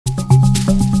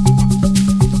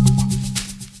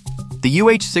The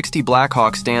UH-60 Black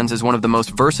Hawk stands as one of the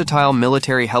most versatile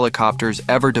military helicopters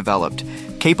ever developed,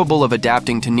 capable of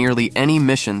adapting to nearly any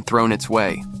mission thrown its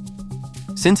way.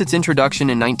 Since its introduction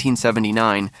in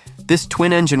 1979, this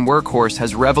twin-engine workhorse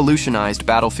has revolutionized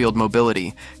battlefield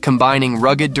mobility, combining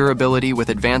rugged durability with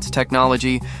advanced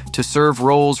technology to serve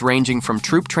roles ranging from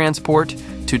troop transport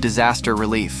to disaster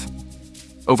relief.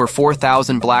 Over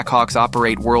 4,000 Black Hawks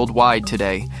operate worldwide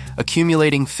today,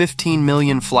 accumulating 15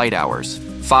 million flight hours,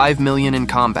 5 million in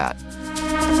combat.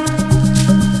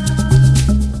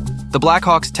 The Black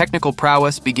Hawk's technical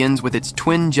prowess begins with its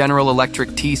twin General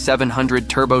Electric T700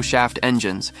 turboshaft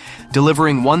engines,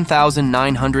 delivering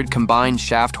 1,900 combined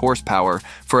shaft horsepower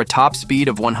for a top speed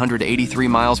of 183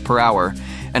 miles per hour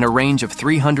and a range of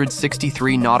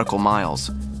 363 nautical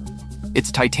miles. Its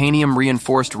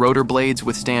titanium-reinforced rotor blades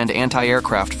withstand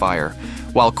anti-aircraft fire,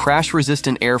 while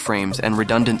crash-resistant airframes and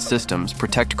redundant systems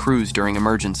protect crews during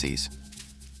emergencies.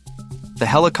 The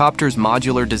helicopter's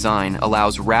modular design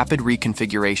allows rapid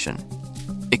reconfiguration.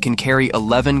 It can carry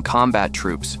 11 combat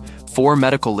troops, 4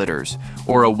 medical litters,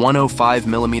 or a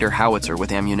 105mm howitzer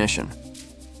with ammunition.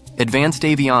 Advanced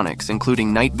avionics,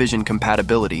 including night vision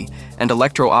compatibility and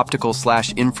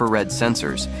electro-optical/infrared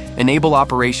sensors, enable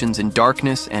operations in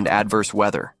darkness and adverse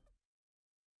weather.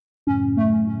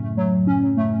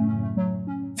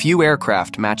 Few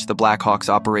aircraft match the Black Hawk's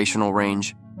operational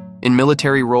range. In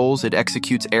military roles, it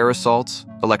executes air assaults,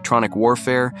 electronic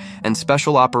warfare, and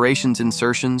special operations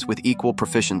insertions with equal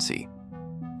proficiency.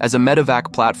 As a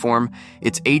medevac platform,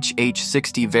 its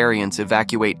UH-60 variants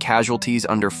evacuate casualties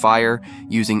under fire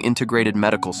using integrated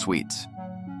medical suites.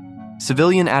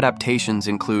 Civilian adaptations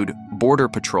include border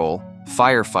patrol,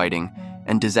 firefighting,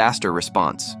 and disaster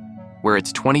response, where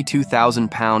its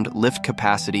 22,000-pound lift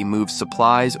capacity moves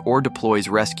supplies or deploys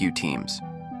rescue teams.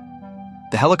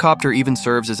 The helicopter even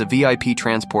serves as a VIP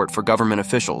transport for government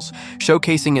officials,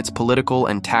 showcasing its political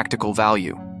and tactical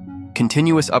value.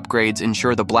 Continuous upgrades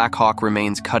ensure the Black Hawk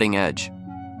remains cutting edge.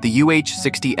 The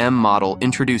UH-60M model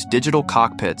introduced digital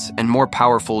cockpits and more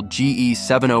powerful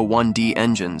GE701D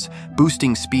engines,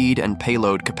 boosting speed and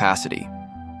payload capacity.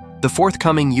 The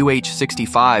forthcoming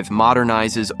UH-65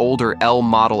 modernizes older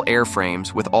L-model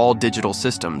airframes with all-digital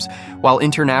systems, while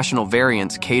international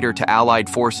variants cater to allied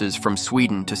forces from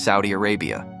Sweden to Saudi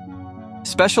Arabia.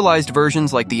 Specialized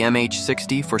versions like the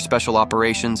MH-60 for special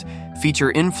operations feature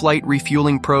in-flight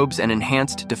refueling probes and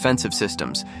enhanced defensive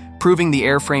systems, proving the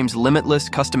airframe's limitless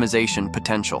customization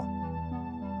potential.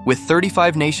 With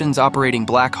 35 nations operating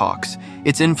Black Hawks,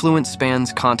 its influence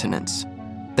spans continents.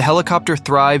 The helicopter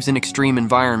thrives in extreme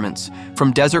environments,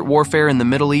 from desert warfare in the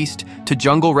Middle East to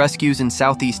jungle rescues in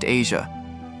Southeast Asia.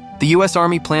 The U.S.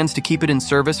 Army plans to keep it in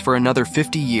service for another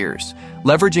 50 years,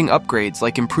 leveraging upgrades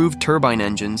like improved turbine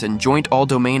engines and joint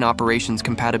all-domain operations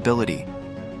compatibility.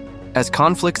 As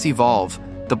conflicts evolve,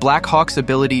 the Black Hawk's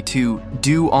ability to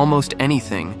do almost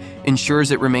anything ensures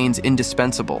it remains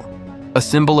indispensable, a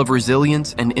symbol of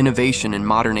resilience and innovation in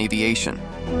modern aviation.